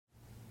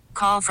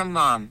call from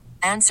mom.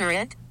 Answer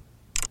it.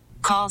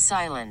 Call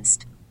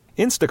silenced.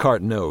 Instacart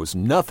knows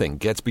nothing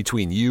gets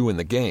between you and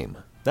the game.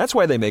 That's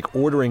why they make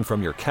ordering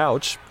from your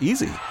couch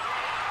easy.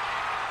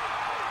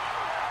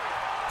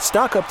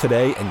 Stock up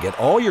today and get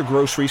all your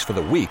groceries for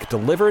the week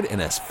delivered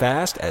in as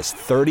fast as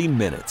 30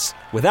 minutes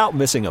without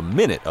missing a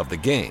minute of the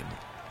game.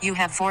 You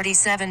have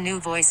 47 new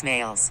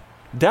voicemails.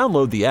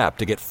 Download the app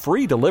to get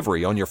free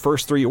delivery on your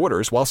first 3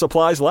 orders while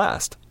supplies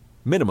last.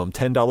 Minimum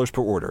 $10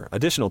 per order.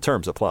 Additional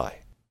terms apply.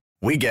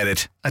 We get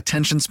it.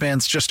 Attention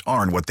spans just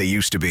aren't what they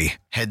used to be.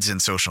 Heads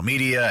in social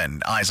media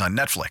and eyes on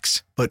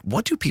Netflix. But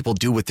what do people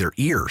do with their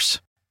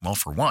ears? Well,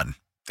 for one,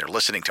 they're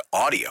listening to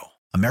audio.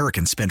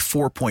 Americans spend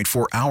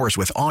 4.4 hours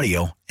with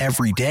audio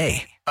every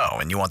day. Oh,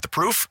 and you want the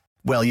proof?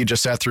 Well, you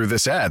just sat through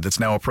this ad that's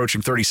now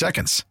approaching 30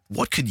 seconds.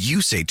 What could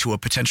you say to a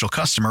potential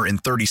customer in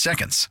 30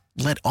 seconds?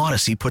 Let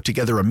Odyssey put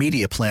together a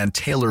media plan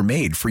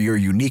tailor-made for your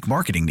unique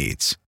marketing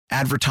needs.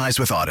 Advertise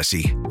with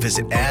Odyssey.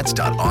 Visit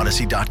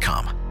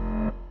ads.odyssey.com.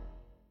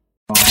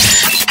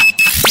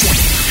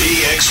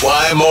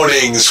 PXY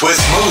Mornings with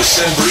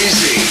Moose and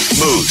Breezy.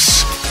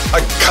 Moose,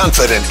 a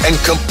confident and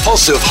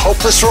compulsive,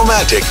 hopeless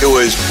romantic who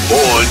is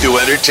born to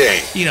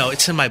entertain. You know,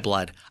 it's in my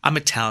blood. I'm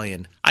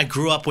Italian. I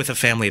grew up with a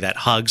family that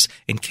hugs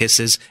and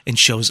kisses and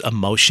shows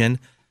emotion.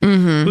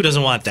 Mm-hmm. Who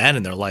doesn't want that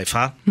in their life,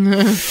 huh?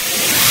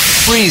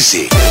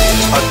 Breezy,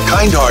 a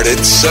kind-hearted,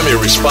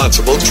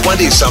 semi-responsible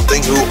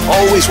 20-something who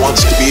always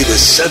wants to be the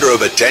center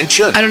of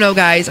attention. I don't know,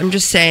 guys. I'm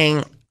just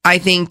saying, I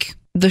think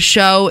the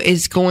show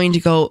is going to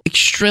go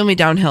extremely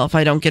downhill if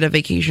I don't get a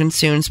vacation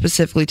soon,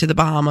 specifically to the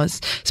Bahamas,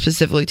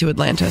 specifically to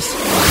Atlantis.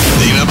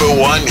 The number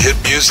one hit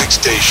music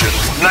station,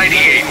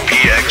 98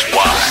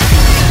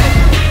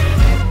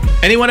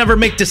 PXY. Anyone ever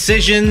make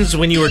decisions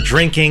when you were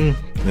drinking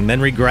and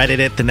then regretted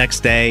it the next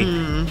day?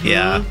 Mm-hmm.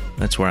 Yeah,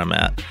 that's where I'm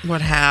at.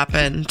 What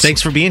happened?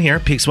 Thanks for being here.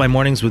 PXY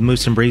Mornings with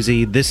Moose and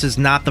Breezy. This is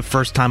not the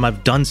first time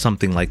I've done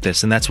something like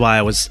this, and that's why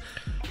I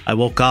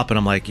woke up and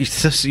I'm like, you're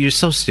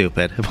so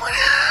stupid.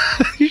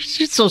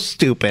 You're so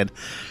stupid.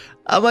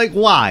 I'm like,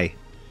 why?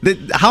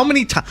 How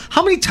many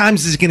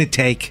times is it going to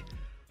take?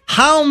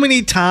 How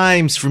many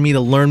times for me to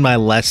learn my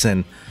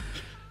lesson?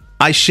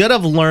 I should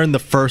have learned the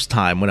first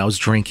time when I was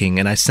drinking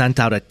and I sent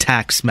out a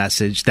text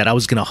message that I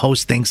was going to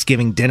host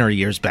Thanksgiving dinner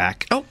years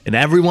back. Oh. And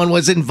everyone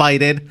was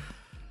invited.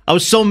 I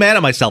was so mad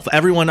at myself.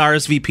 Everyone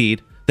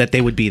RSVP'd that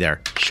they would be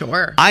there.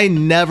 Sure. I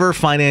never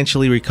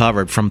financially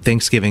recovered from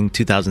Thanksgiving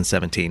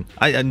 2017.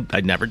 I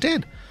never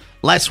did.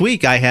 Last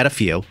week, I had a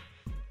few.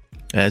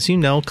 As you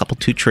know, a couple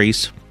 2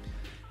 trees.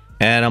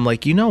 And I'm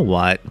like, you know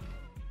what?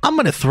 I'm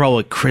going to throw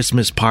a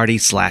Christmas party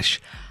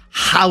 /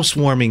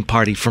 housewarming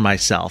party for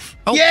myself.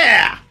 Oh.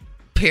 Yeah!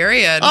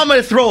 Period. I'm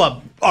going to throw a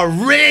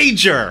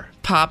rager.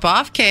 Pop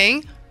off,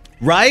 King.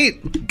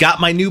 Right? Got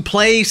my new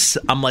place.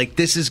 I'm like,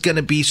 this is going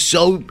to be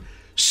so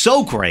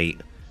great.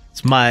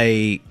 It's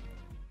my...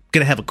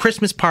 Going to have a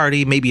Christmas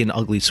party, maybe an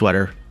ugly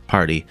sweater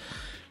party.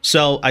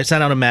 So I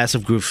sent out a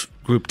massive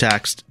group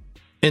text,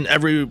 and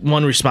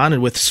everyone responded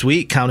with,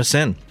 sweet, count us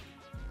in.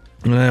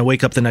 And then I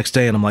wake up the next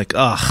day, and I'm like,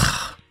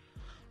 ugh,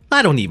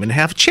 I don't even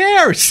have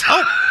chairs.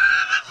 Oh.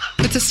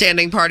 It's a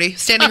standing party.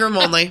 Standing room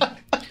only.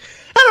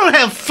 I don't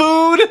have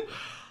food.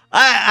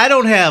 I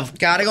don't have...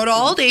 Gotta go to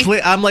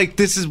Aldi. I'm like,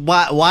 this is...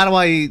 Why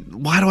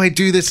do I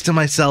do this to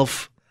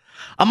myself?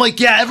 I'm like,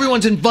 yeah,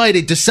 everyone's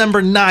invited.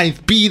 December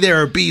 9th, be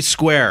there or be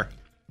square.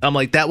 I'm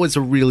like, that was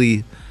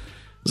a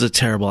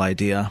terrible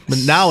idea. But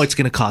now it's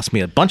going to cost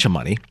me a bunch of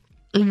money.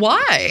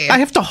 Why? I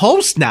have to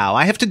host now.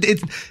 I have to.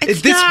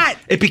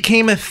 It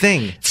became a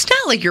thing. It's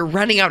not like you're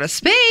running out of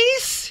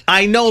space.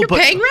 I know, you're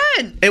but paying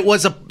rent.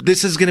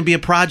 This is going to be a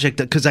project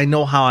because I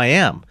know how I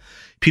am.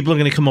 People are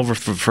going to come over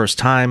for the first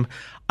time.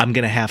 I'm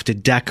going to have to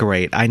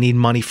decorate. I need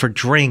money for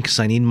drinks.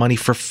 I need money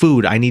for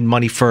food. I need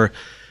money for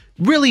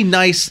really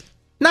nice,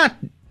 not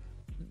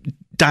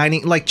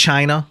dining like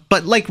China,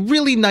 but like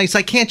really nice.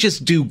 I can't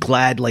just do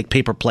Glad like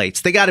paper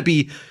plates. They got to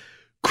be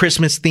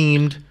Christmas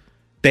themed.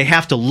 They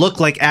have to look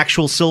like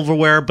actual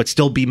silverware, but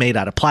still be made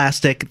out of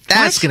plastic.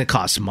 That's going to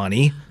cost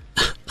money.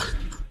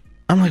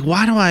 I'm like,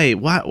 why do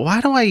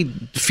I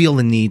feel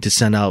the need to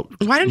send out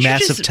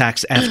massive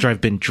texts after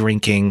I've been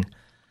drinking?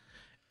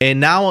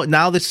 And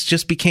now this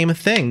just became a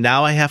thing.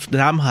 Now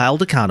I'm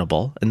held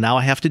accountable, and now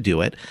I have to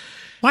do it.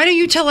 Why don't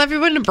you tell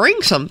everyone to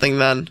bring something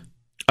then?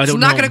 It's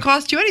not going to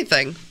cost you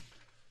anything.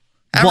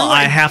 Well,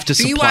 I have to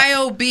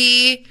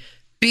supply.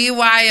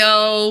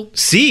 BYO.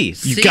 C.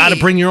 You got to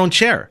bring your own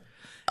chair.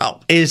 Oh,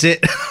 is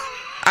it?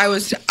 I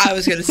was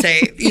going to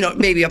say,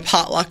 maybe a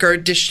potluck or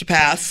a dish to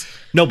pass.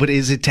 No, but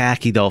is it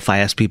tacky though if I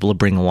ask people to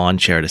bring a lawn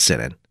chair to sit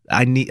in?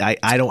 I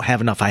don't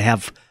have enough. I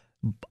have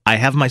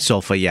my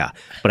sofa, yeah,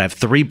 but I have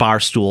 3 bar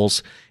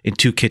stools and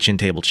 2 kitchen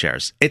table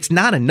chairs. It's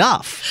not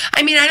enough.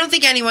 I mean, I don't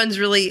think anyone's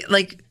really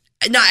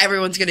not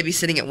everyone's going to be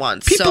sitting at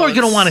once. People are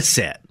going to want to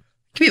sit.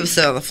 People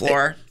sit on the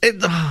floor.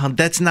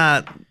 There's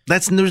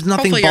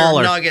nothing Hopefully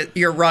baller.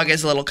 Your rug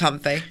is a little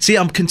comfy. See,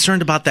 I'm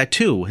concerned about that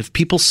too. If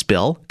people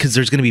spill, because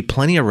there's going to be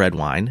plenty of red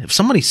wine. If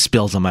somebody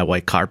spills on my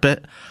white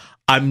carpet,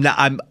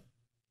 the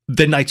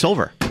night's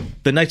over.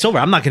 the night's over.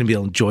 I'm not going to be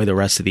able to enjoy the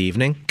rest of the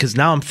evening because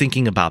now I'm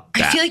thinking about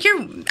that.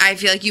 I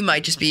feel like you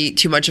might just be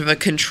too much of a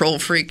control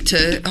freak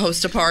to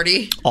host a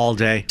party. All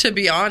day. To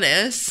be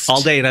honest.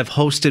 All day. And I've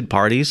hosted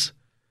parties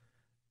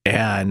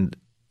and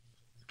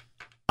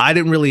I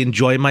didn't really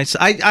enjoy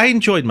myself. I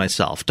enjoyed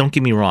myself. Don't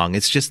get me wrong.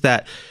 It's just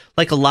that,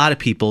 like a lot of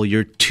people,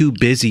 you're too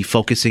busy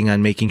focusing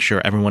on making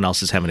sure everyone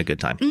else is having a good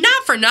time.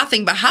 Not for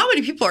nothing, but how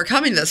many people are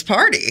coming to this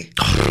party?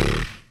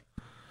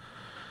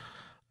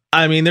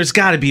 I mean, there's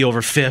got to be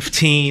over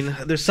 15.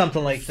 There's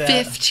something like that.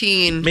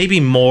 15. Maybe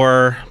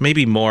more.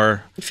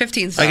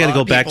 15's I got to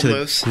go back to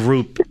Moose. the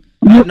group.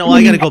 No,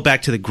 I got to go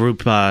back to the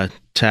group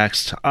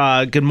text.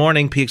 Good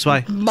morning,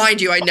 PXY.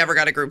 Mind you, I never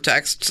got a group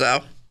text, so.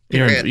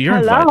 You're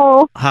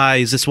Hello. invited. Hi,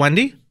 is this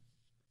Wendy?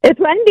 It's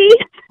Wendy.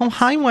 Oh,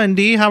 hi,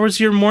 Wendy. How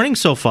was your morning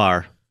so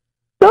far?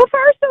 So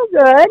far, so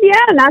good. Yeah,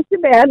 not too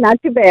bad.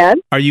 Not too bad.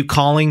 Are you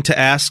calling to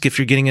ask if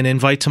you're getting an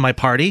invite to my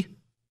party?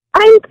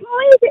 I'm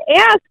calling to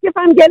ask if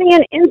I'm getting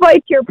an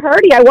invite to your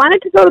party. I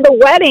wanted to go to the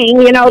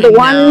wedding. You know, the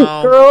one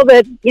girl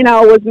that,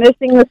 was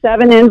missing the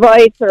 7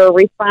 invites or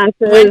responses.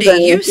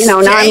 Wendy, and,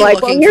 now I'm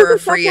like, well, here's a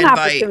second invite.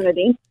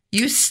 opportunity.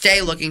 You stay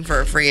looking for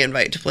a free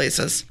invite to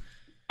places.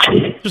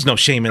 There's no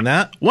shame in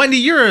that. Wendy,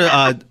 you're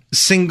a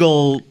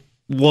single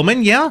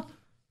woman, yeah?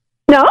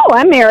 No,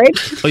 I'm married.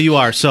 Oh, you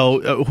are.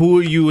 So who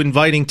are you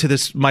inviting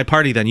to my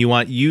party then? You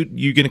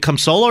going to come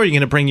solo or are you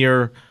going to bring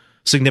your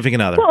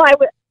significant other? Well,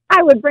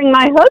 I would bring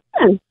my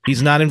husband.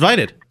 He's not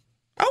invited.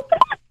 Oh.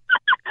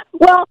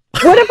 Well,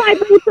 what if I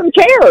bring some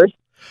chairs?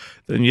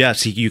 Then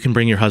yes, you can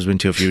bring your husband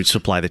too if you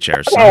supply the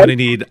chairs. Okay.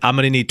 I'm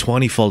gonna need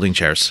 20 folding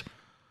chairs.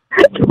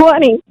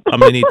 20.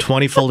 I'm gonna need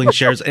 20 folding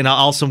chairs, and I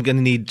also am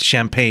gonna need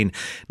champagne,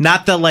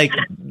 not the like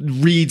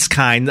Reed's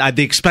kind,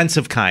 the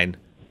expensive kind.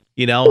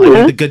 I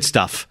need the good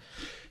stuff.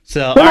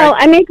 So, well,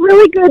 I make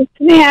really good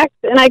snacks,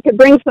 and I could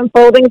bring some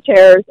folding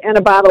chairs and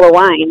a bottle of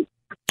wine.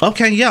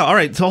 Okay, yeah, all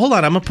right. So hold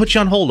on, I'm gonna put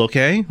you on hold.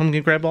 Okay, I'm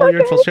gonna grab all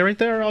your info. Stay right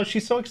there. Oh,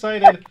 she's so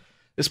excited.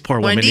 This poor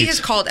woman. Wendy has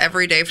called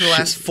every day for the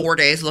last 4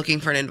 days looking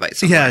for an invite.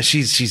 Somewhere. Yeah,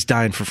 she's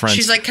dying for friends.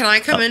 She's like, "Can I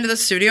come into the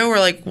studio?" We're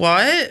like,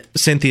 "What?"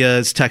 Cynthia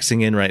is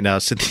texting in right now.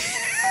 Cynthia.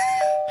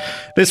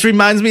 This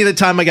reminds me of the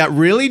time I got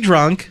really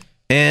drunk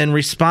and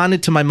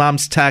responded to my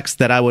mom's text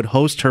that I would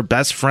host her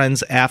best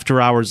friend's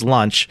after-hours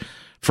lunch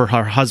for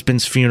her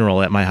husband's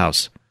funeral at my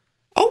house.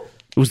 Oh.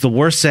 It was the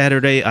worst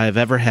Saturday I have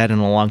ever had in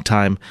a long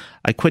time.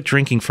 I quit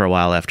drinking for a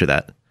while after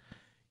that.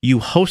 You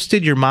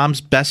hosted your mom's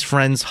best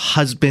friend's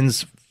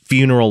husband's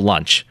funeral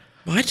lunch.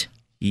 What?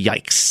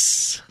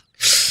 Yikes.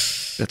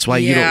 That's why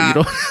you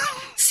don't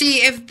See,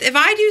 if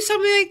I do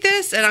something like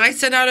this and I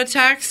send out a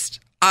text,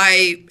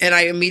 I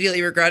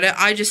immediately regret it,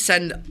 I just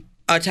send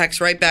a text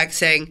right back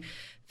saying,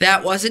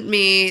 that wasn't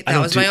me. That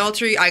was my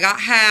alter ego. I got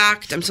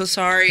hacked. I'm so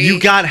sorry. You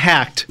got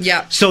hacked.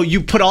 Yeah. So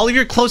you put all of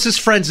your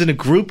closest friends in a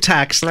group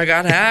text. I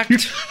got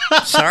hacked.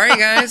 Sorry,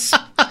 guys.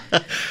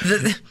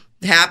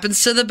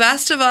 Happens to the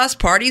best of us.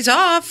 Party's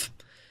off.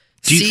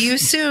 See you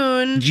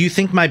soon. Do you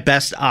think my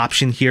best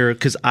option here?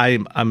 Because I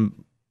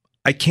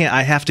can't.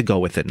 I have to go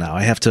with it now.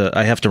 I have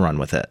to run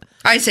with it.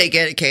 I say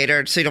get it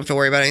catered so you don't have to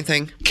worry about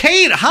anything.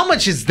 Kate, how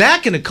much is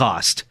that going to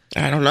cost?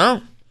 I don't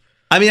know.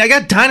 I mean, I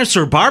got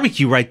dinosaur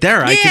barbecue right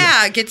there.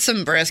 Yeah, get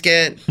some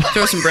brisket.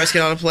 Throw some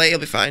brisket on a plate. You'll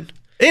be fine.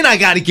 And I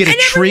got to get a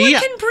tree.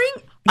 Can bring.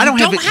 I don't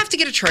have to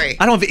get a tray.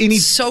 I don't have any.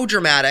 So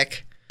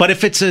dramatic. But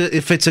if it's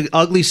an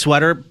ugly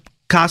sweater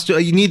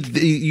costume, you need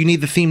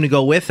the theme to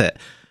go with it.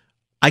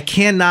 I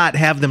cannot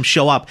have them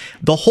show up.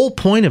 The whole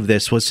point of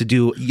this was to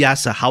do,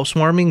 yes, a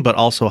housewarming, but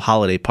also a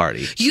holiday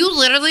party. You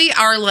literally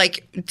are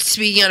like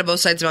speaking out of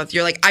both sides of the mouth.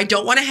 You're like, I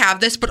don't want to have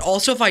this, but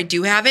also if I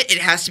do have it, it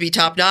has to be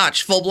top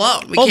notch, full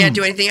blown. We can't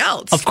do anything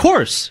else. Of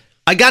course.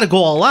 I got to go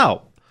all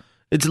out.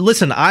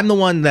 Listen, I'm the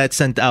one that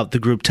sent out the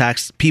group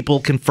text. People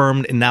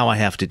confirmed, and now I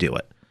have to do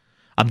it.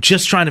 I'm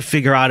just trying to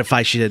figure out if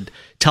I should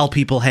tell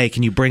people, hey,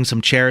 can you bring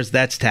some chairs?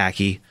 That's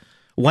tacky.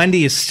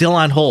 Wendy is still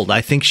on hold.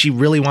 I think she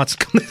really wants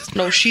to come.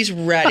 No, she's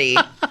ready.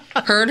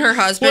 Her and her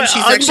husband,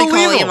 she's actually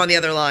calling him on the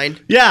other line.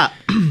 Yeah.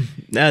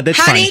 That's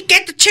Honey, fine.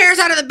 get the chairs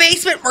out of the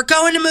basement. We're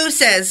going to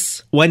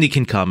Moose's. Wendy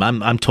can come.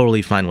 I'm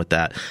totally fine with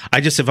that.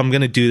 If I'm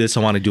going to do this, I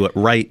want to do it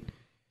right.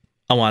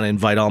 I want to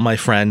invite all my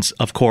friends.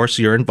 Of course,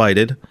 you're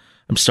invited.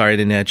 I'm sorry I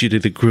didn't add you to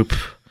the group.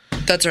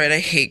 That's right. I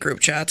hate group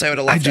chats. I would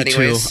have left I do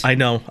anyways. too. I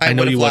know. I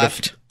know you would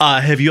have.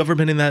 Have you ever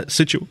been in that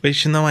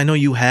situation though? I know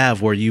you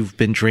have, where you've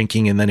been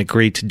drinking and then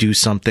agreed to do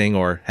something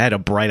or had a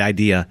bright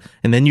idea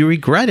and then you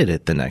regretted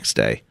it the next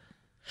day.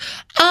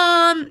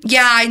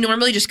 Yeah, I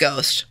normally just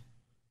ghost.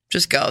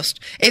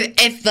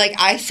 If like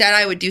I said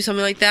I would do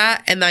something like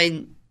that and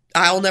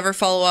I'll never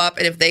follow up,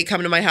 and if they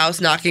come to my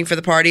house knocking for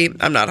the party,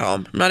 I'm not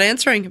home. I'm not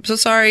answering. I'm so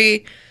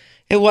sorry.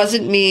 It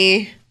wasn't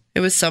me.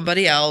 It was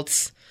somebody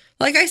else.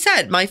 Like I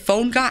said, my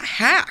phone got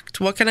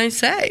hacked. What can I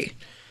say?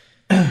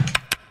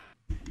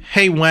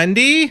 Hey,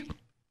 Wendy?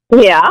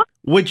 Yeah?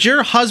 Would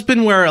your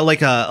husband wear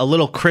like a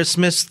little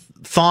Christmas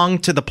thong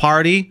to the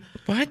party?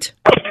 What?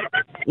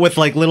 With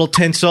like little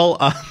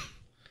tinsel?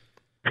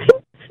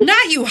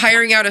 Not you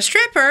hiring out a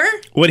stripper.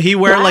 Would he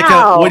wear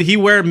Wow. would he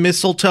wear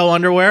mistletoe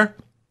underwear?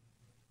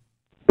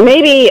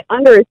 Maybe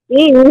under his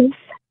jeans.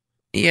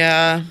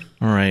 Yeah.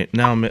 All right.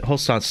 Now,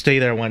 hold on. Stay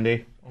there,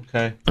 Wendy.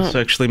 Okay. This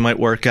actually might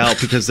work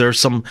out because there are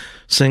some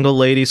single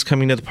ladies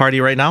coming to the party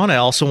right now, and I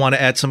also want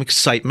to add some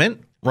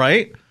excitement,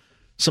 right?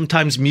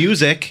 Sometimes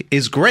music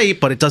is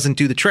great, but it doesn't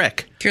do the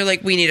trick. You're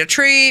like, we need a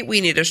tree,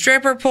 we need a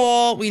stripper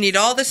pole, we need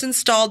all this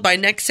installed by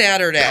next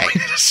Saturday.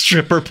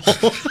 Stripper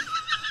pole.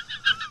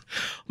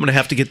 I'm gonna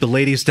have to get the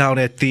ladies down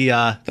at the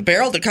The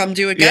Barrel to come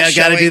do a yeah. guest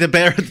Got to showing. do the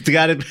barrel.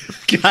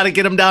 Gotta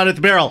get them down at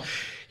the Barrel.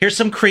 Here's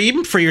some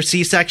cream for your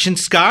C-section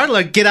scar.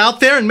 Like, get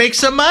out there and make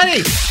some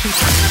money.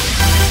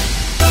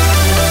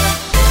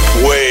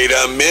 Wait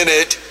a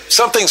minute.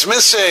 Something's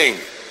missing.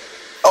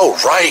 Oh,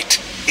 right.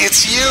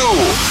 It's you.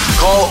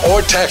 Call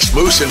or text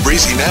Moose and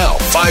Breezy now.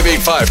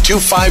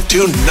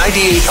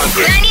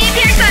 585-252-9800.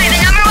 98.5, the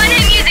number one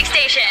hit music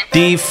station.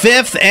 The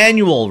 5th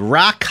annual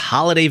Rock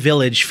Holiday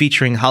Village,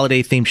 featuring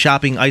holiday-themed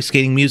shopping, ice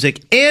skating,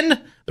 music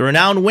in the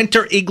renowned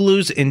Winter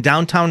Igloos in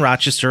downtown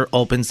Rochester,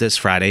 opens this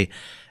Friday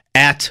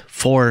at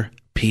 4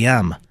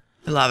 p.m.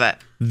 I love it.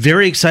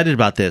 Very excited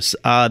about this.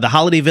 The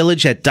Holiday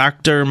Village at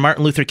Dr.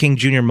 Martin Luther King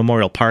Jr.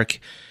 Memorial Park,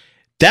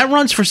 that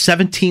runs for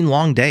 17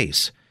 long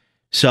days.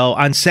 So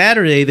on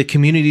Saturday, the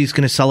community is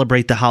going to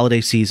celebrate the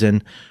holiday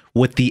season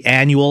with the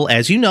annual,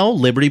 as you know,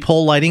 Liberty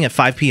Pole lighting at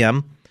 5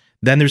 p.m.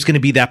 Then there's going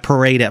to be that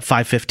parade at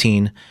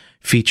 5:15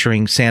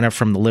 featuring Santa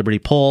from the Liberty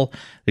Pole.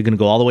 They're going to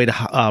go all the way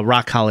to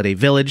Rock Holiday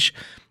Village.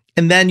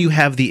 And then you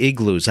have the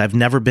igloos. I've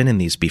never been in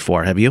these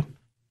before. Have you?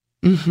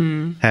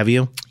 Mm-hmm. Have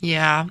you?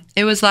 Yeah.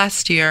 It was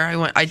last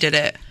year. I did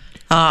it.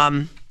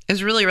 It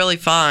was really, really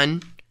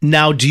fun.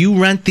 Now, do you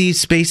rent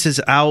these spaces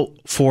out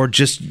for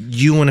just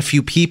you and a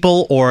few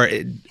people, or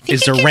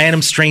is there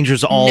random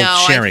strangers all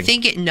sharing?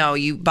 No,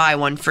 you buy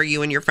one for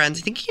you and your friends.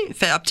 I think you can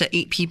fit up to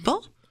 8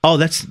 people. Oh,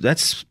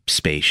 that's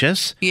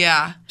spacious.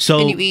 Yeah. So-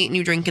 and you eat and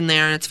you drink in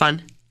there and it's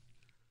fun.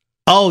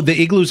 Oh,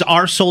 the igloos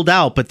are sold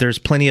out, but there's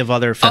plenty of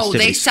other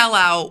festivities. Oh, they sell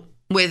out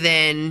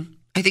within,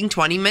 I think,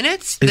 20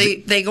 minutes.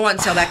 They go on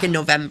sale back in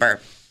November.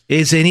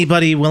 Is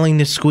anybody willing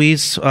to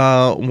squeeze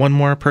one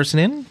more person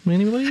in?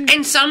 Anybody?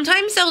 And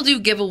sometimes they'll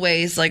do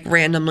giveaways like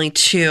randomly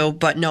too,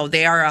 but no,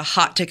 they are a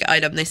hot ticket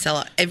item. They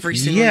sell it every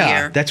single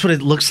year. That's what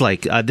it looks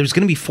like. There's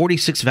going to be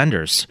 46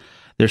 vendors.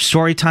 There's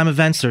story time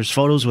events. There's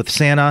photos with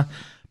Santa.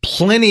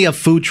 Plenty of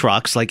food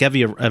trucks, like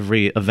every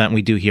event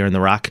we do here in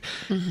the Rock.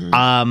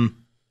 Mm-hmm.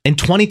 In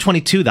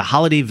 2022, the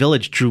Holiday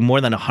Village drew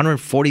more than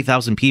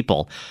 140,000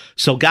 people.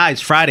 So,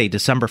 guys, Friday,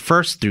 December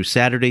 1st through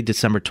Saturday,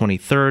 December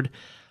 23rd,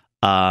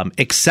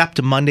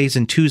 except Mondays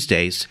and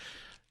Tuesdays,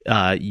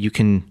 you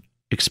can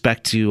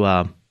expect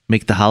to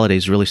make the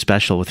holidays really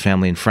special with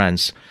family and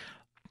friends.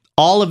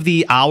 All of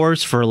the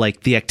hours for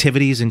like the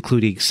activities,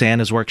 including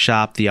Santa's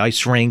workshop, the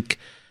ice rink,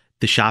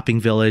 the shopping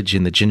village,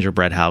 and the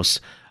gingerbread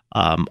house,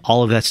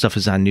 all of that stuff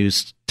is on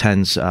News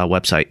 10's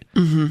website.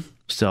 Mm-hmm.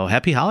 So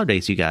happy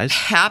holidays, you guys.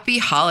 Happy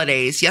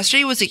holidays.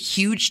 Yesterday was a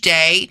huge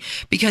day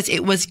because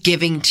it was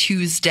Giving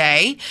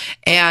Tuesday,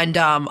 and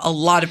a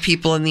lot of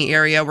people in the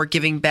area were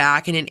giving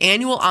back. And an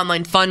annual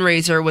online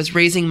fundraiser was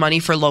raising money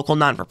for local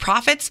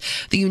non-for-profits.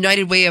 The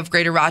United Way of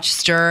Greater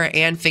Rochester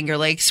and Finger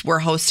Lakes were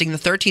hosting the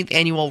 13th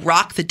annual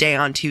Rock the Day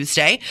on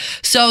Tuesday.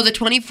 So the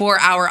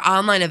 24-hour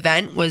online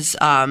event was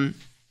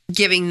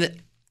giving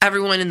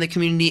everyone in the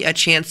community a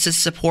chance to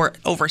support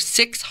over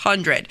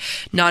 600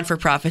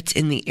 non-for-profits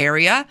in the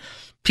area.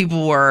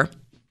 People were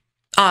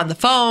on the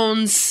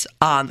phones,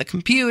 on the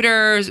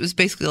computers. It was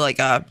basically like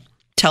a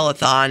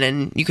telethon,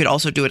 and you could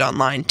also do it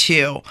online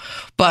too.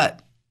 But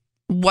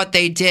what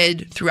they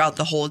did throughout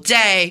the whole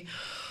day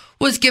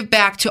was give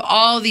back to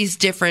all these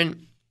different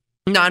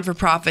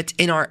non-for-profits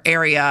in our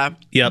area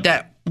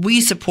that we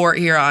support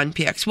here on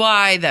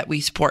PXY, that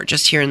we support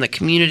just here in the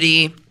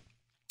community.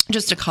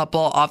 Just a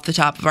couple off the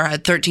top of our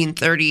head.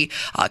 1330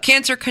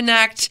 Cancer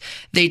Connect.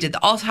 They did the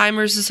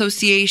Alzheimer's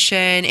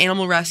Association,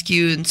 Animal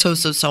Rescue, and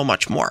so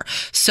much more.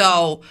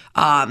 So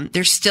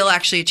there's still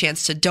actually a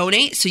chance to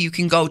donate. So you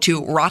can go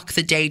to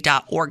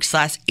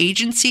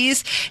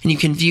rocktheday.org/agencies and you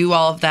can view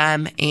all of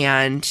them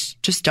and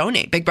just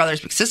donate. Big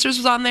Brothers Big Sisters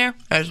was on there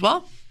as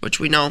well, which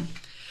we know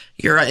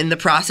you're in the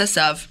process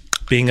of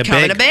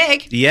becoming a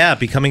big. Yeah,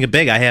 becoming a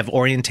big. I have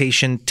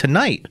orientation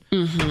tonight,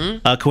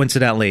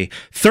 coincidentally.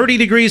 30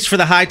 degrees for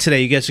the high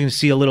today. You guys are going to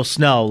see a little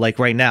snow like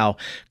right now.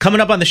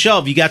 Coming up on the show,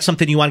 if you got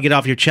something you want to get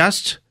off your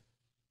chest,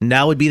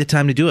 now would be the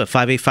time to do it.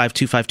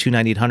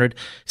 585-252-9800.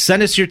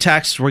 Send us your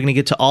text. We're going to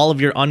get to all of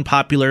your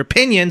unpopular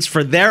opinions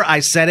for There I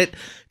Said It.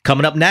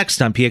 Coming up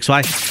next on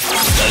PXY.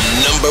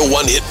 The number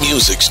one hit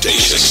music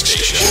station.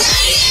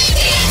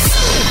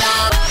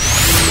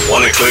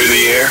 Want to clear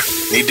the air?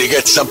 Need to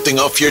get something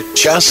off your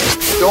chest?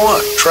 Go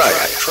on, try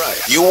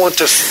it. You want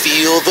to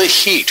feel the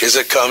heat as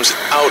it comes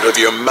out of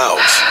your mouth.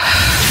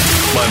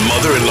 My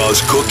mother-in-law's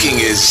cooking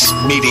is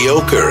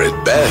mediocre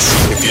at best.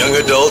 If young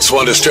adults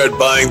want to start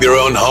buying their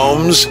own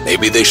homes,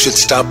 maybe they should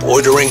stop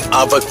ordering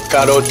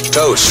avocado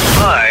toast.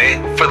 I,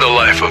 for the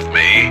life of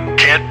me,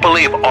 can't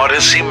believe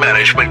Odyssey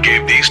Management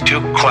gave these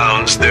two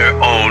clowns their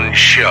own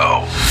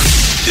show.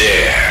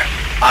 There.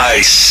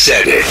 I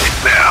said it.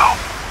 Now,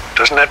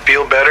 doesn't that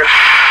feel better?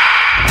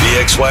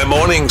 BXY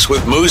Mornings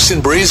with Moose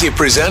and Breezy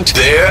present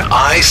There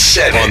I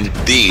Said It on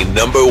the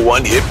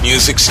 #1 hit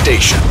music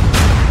station.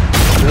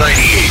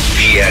 98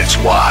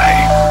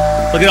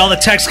 BXY. Look at all the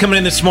texts coming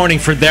in this morning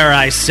for There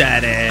I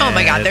Said It. Oh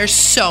my God, there's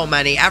so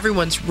many.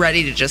 Everyone's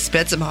ready to just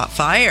spit some hot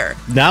fire.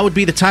 Now would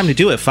be the time to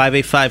do it.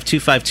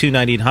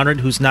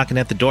 585-252-9800. Who's knocking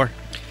at the door?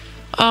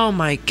 Oh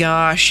my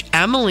gosh,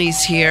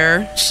 Emily's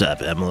here. What's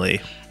up,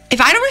 Emily? If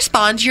I don't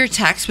respond to your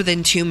text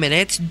within 2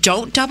 minutes,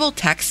 don't double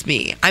text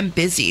me. I'm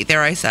busy.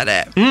 There, I said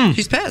it.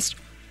 She's pissed.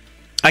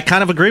 I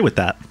kind of agree with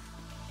that.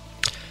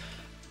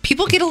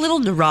 People get a little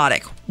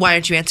neurotic. Why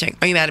aren't you answering?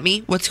 Are you mad at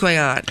me? What's going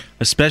on?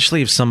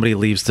 Especially if somebody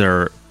leaves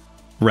their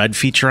read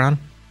feature on,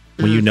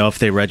 when you know if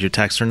they read your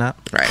text or not.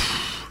 Right.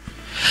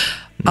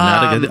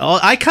 Not a good.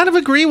 I kind of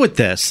agree with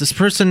this. This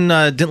person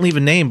didn't leave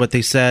a name, but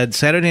they said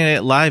Saturday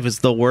Night Live is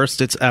the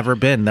worst it's ever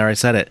been. There, I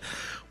said it.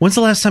 When's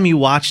the last time you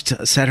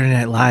watched Saturday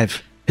Night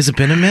Live? Has it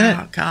been a minute?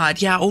 Oh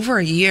God, yeah, over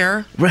a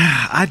year.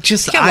 I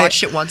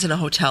watched it once in a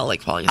hotel,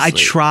 like falling asleep. I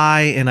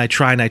try and I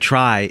try and I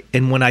try,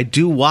 and when I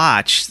do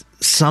watch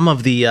some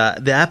of the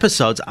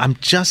episodes, I'm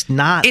just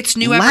not. It's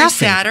new laughing. every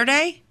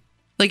Saturday.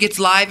 Like it's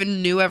live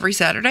and new every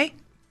Saturday.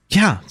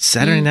 Yeah,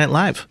 Saturday Night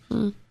Live,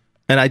 and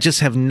I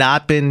just have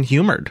not been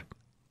humored.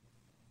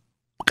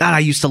 God, I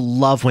used to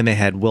love when they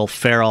had Will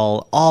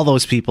Ferrell, all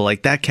those people,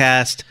 like that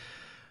cast.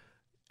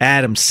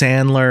 Adam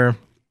Sandler.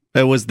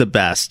 It was the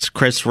best.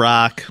 Chris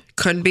Rock.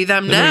 Couldn't be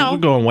them now. We're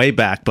going way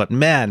back, but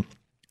man,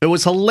 it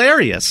was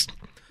hilarious.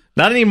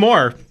 Not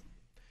anymore.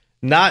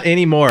 Not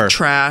anymore.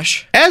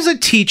 Trash. As a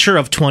teacher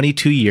of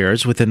 22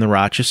 years within the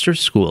Rochester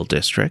School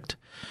District,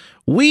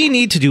 we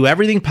need to do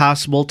everything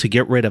possible to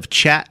get rid of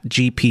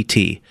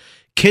ChatGPT.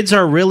 Kids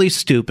are really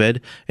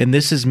stupid, and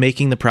this is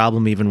making the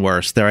problem even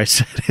worse. There, I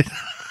said it.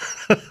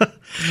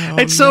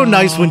 It's so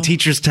nice when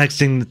teachers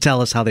texting to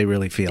tell us how they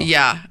really feel.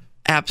 Yeah,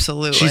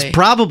 absolutely. She's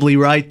probably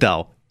right,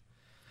 though.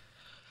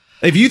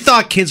 If you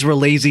thought kids were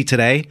lazy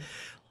today,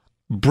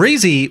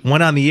 Breezy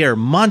went on the air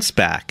months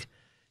back.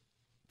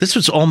 This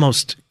was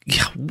almost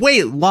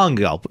way long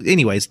ago.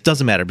 Anyways,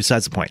 doesn't matter.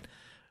 Besides the point.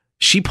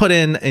 She put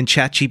in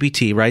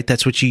ChatGPT, right?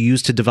 That's what you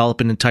used to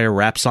develop an entire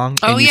rap song.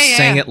 And you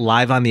sang it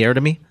live on the air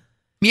to me.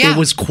 Yeah. It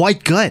was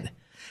quite good.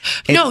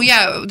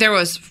 There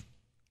was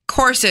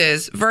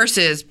choruses,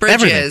 verses,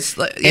 bridges.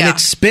 Everything. And it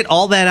spit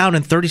all that out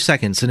in 30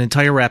 seconds, an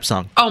entire rap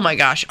song. Oh my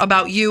gosh,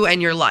 about you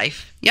and your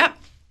life. Yep.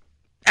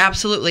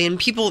 Absolutely. And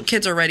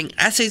kids are writing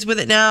essays with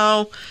it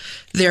now.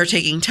 They're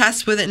taking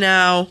tests with it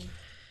now.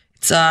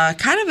 It's kind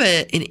of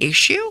an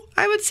issue,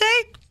 I would say.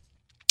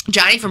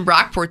 Johnny from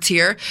Brockport's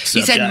here.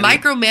 He said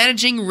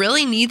micromanaging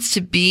really needs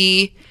to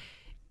be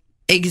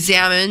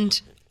examined.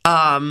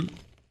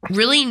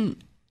 Really,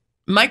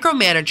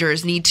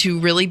 micromanagers need to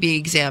really be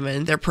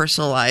examined, their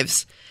personal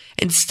lives,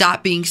 and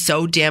stop being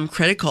so damn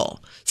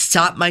critical.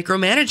 Stop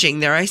micromanaging.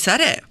 There, I said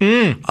it.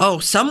 Oh,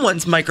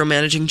 someone's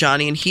micromanaging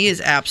Johnny, and he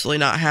is absolutely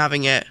not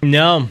having it.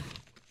 No,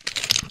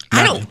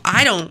 I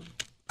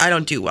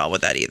don't do well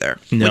with that either.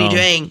 No. What are you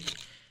doing?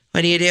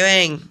 What are you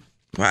doing?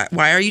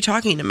 Why are you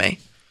talking to me?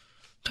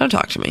 Don't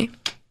talk to me.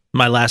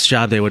 My last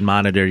job, they would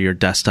monitor your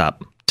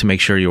desktop to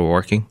make sure you were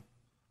working.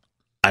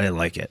 I didn't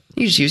like it.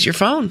 You just use your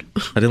phone.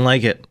 I didn't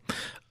like it.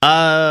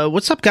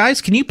 What's up,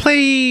 guys? Can you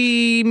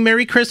play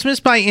Merry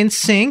Christmas by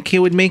NSYNC? It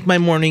would make my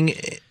morning.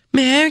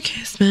 Merry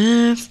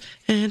Christmas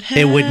and Happy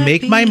It would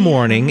make my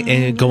morning and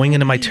Holidays. going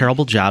into my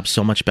terrible job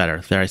so much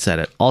better. There, I said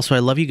it. Also, I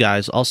love you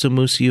guys. Also,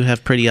 Moose, you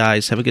have pretty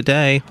eyes. Have a good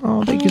day.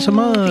 Oh, thank you so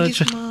much. Thank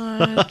you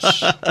so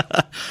much.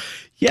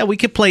 Yeah, we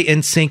could play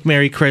NSYNC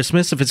Merry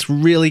Christmas if it's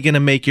really going to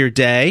make your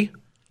day.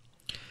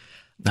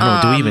 I don't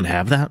know. Do we even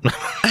have that?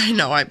 I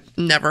know. I've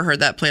never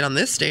heard that played on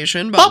this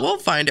station, but we'll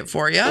find it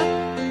for you.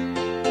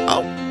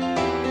 Oh,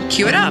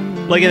 cue it up.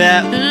 Look at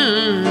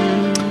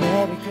that.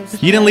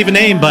 You didn't leave a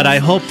name, but I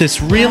hope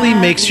this really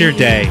makes your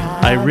day.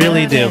 I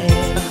really do.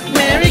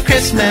 Merry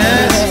Christmas.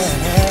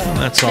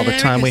 That's all the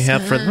time we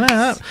have for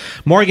that.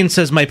 Morgan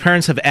says, my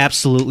parents have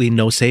absolutely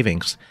no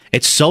savings.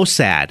 It's so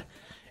sad.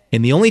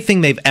 And the only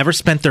thing they've ever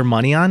spent their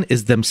money on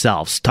is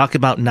themselves. Talk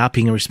about not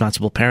being a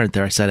responsible parent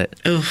there. I said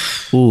it.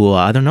 Oof. Ooh,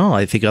 I don't know.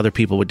 I think other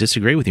people would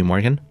disagree with you,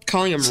 Morgan.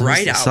 Calling him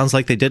right out. Sounds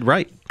like they did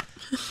right.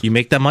 You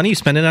make that money, you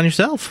spend it on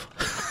yourself.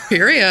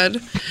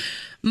 Period.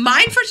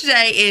 Mine for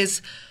today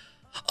is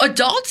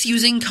adults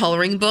using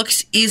coloring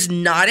books is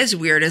not as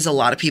weird as a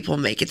lot of people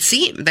make it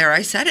seem. There,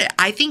 I said it.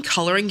 I think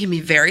coloring can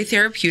be very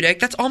therapeutic.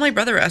 That's all my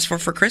brother asked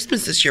for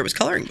Christmas this year was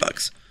coloring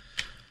books.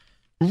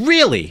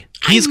 Really?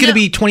 He's going to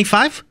be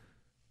 25?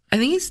 I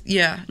think he's,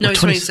 No, he's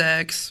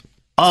 26.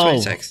 Oh.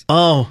 26.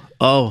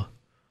 Oh.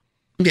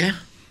 Yeah.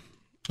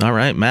 All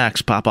right,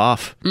 Max, pop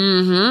off.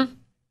 Mm-hmm.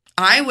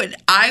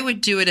 I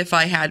would do it if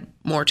I had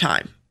more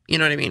time. You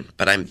know what I mean?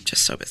 But I'm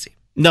just so busy.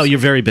 No, you're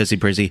very busy,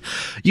 Brizzy.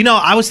 You know,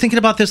 I was thinking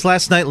about this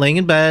last night, laying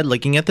in bed,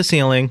 looking at the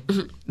ceiling.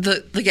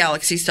 The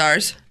galaxy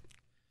stars.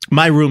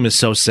 My room is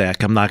so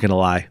sick. I'm not gonna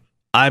lie.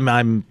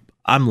 I'm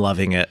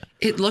loving it.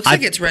 It looks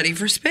like it's ready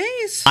for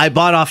space. I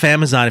bought off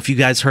Amazon. If you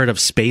guys heard of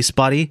Space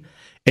Buddy,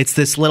 it's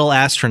this little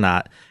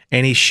astronaut,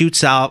 and he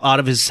shoots out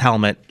of his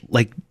helmet.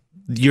 Like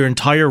your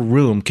entire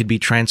room could be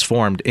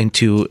transformed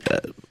into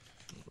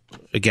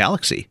a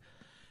galaxy.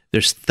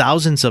 There's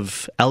thousands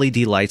of LED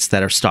lights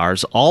that are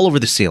stars all over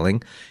the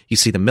ceiling. You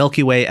see the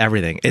Milky Way,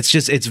 everything. It's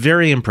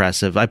very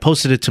impressive. I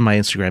posted it to my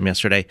Instagram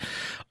yesterday.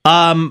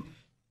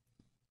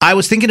 I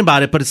was thinking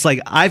about it, but it's like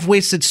I've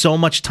wasted so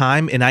much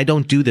time, and I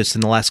don't do this in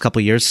the last couple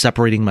of years,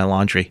 separating my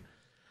laundry.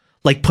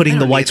 Like putting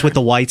the whites with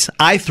the whites.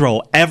 I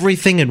throw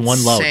everything in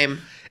one load. Same.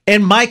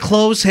 And my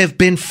clothes have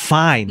been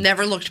fine.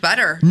 Never looked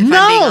better, if I'm being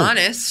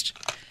honest.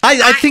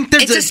 I think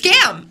there's it's a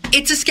scam.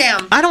 It's a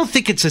scam. I don't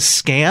think it's a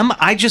scam.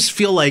 I just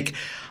feel like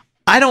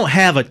I don't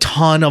have a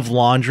ton of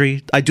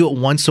laundry. I do it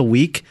once a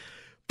week.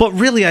 But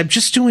really, I'm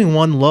just doing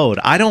one load.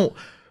 I don't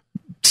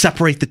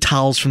separate the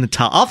towels from the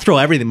towel. I'll throw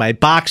everything. My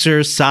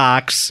boxers,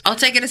 socks. I'll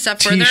take it a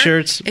step further.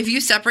 T-shirts. If you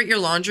separate your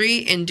laundry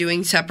in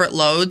doing separate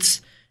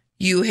loads,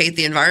 you hate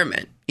the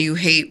environment. You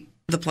hate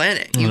the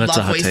planet. You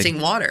love wasting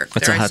water.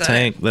 That's a hot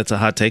take. That's a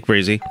hot take,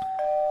 Breezy.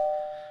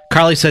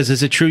 Carly says,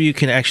 is it true you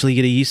can actually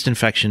get a yeast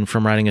infection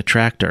from riding a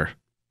tractor?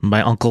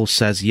 My uncle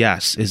says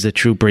yes. Is it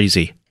true,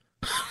 Breezy?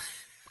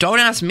 Don't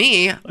ask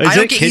me. I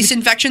don't get yeast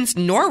infections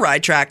nor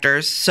ride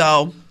tractors,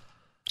 so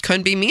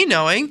couldn't be me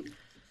knowing.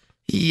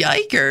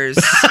 Yikers.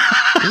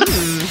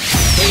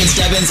 Hey, it's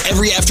Stebbins.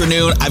 Every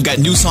afternoon, I've got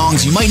new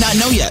songs you might not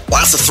know yet.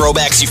 Lots of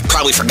throwbacks you've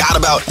probably forgot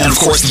about. And, of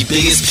course, the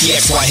biggest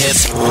PXY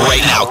hits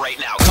right now.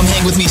 Come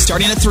hang with me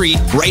starting at 3,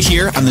 right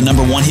here on the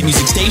 #1 hit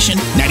music station,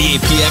 98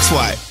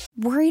 PXY.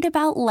 Worried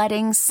about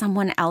letting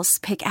someone else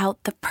pick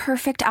out the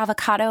perfect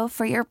avocado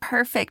for your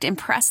perfect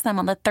impress them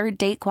on the third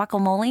date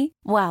guacamole?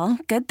 Well,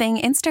 good thing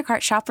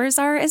Instacart shoppers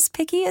are as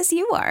picky as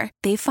you are.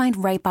 They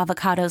find ripe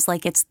avocados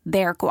like it's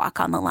their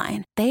guac on the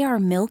line. They are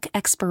milk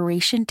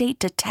expiration date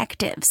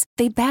detectives.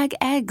 They bag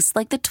eggs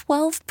like the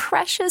 12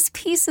 precious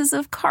pieces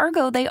of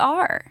cargo they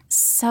are.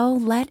 So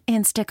let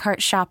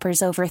Instacart shoppers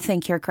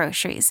overthink your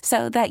groceries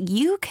so that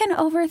you can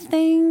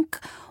overthink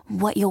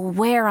what you'll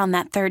wear on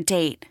that third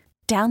date.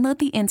 Download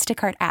the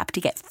Instacart app to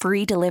get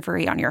free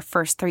delivery on your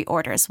first 3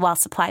 orders while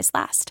supplies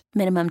last.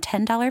 Minimum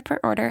 $10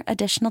 per order.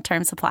 Additional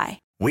terms apply.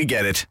 We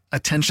get it.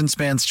 Attention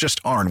spans just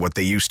aren't what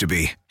they used to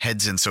be.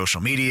 Heads in social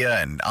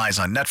media and eyes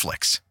on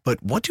Netflix.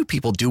 But what do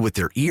people do with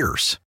their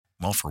ears?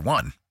 Well, for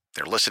one,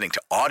 they're listening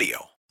to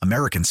audio.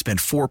 Americans spend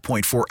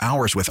 4.4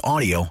 hours with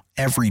audio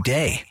every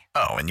day.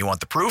 Oh, and you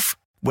want the proof?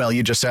 Well,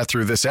 you just sat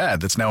through this ad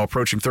that's now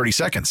approaching 30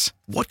 seconds.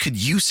 What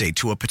could you say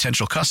to a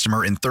potential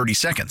customer in 30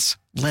 seconds?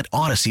 Let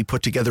Odyssey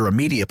put together a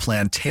media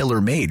plan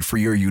tailor-made for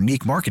your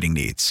unique marketing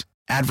needs.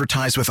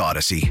 Advertise with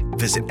Odyssey.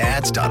 Visit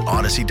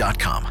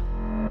ads.odyssey.com.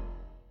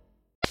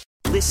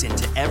 Listen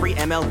to every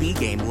MLB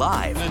game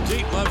live. In the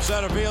deep left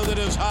center field, it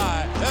is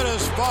high, it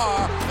is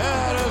far,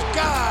 it is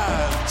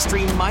gone.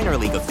 Stream minor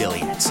league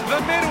affiliates.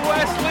 The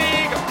Midwest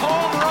League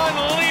home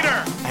run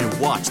leader. And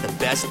watch the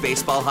best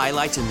baseball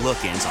highlights and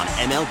look-ins on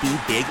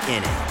MLB Big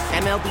Inning.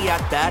 MLB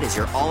At Bat is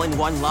your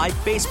all-in-one live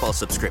baseball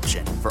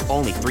subscription for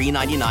only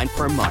 $3.99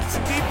 per month.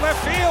 Deep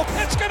left field,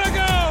 it's gonna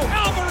go.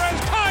 Alvarez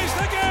ties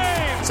the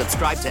game.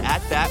 Subscribe to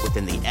At Bat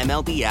within the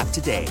MLB app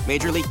today.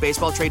 Major League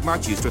Baseball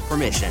trademarks used with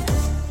permission.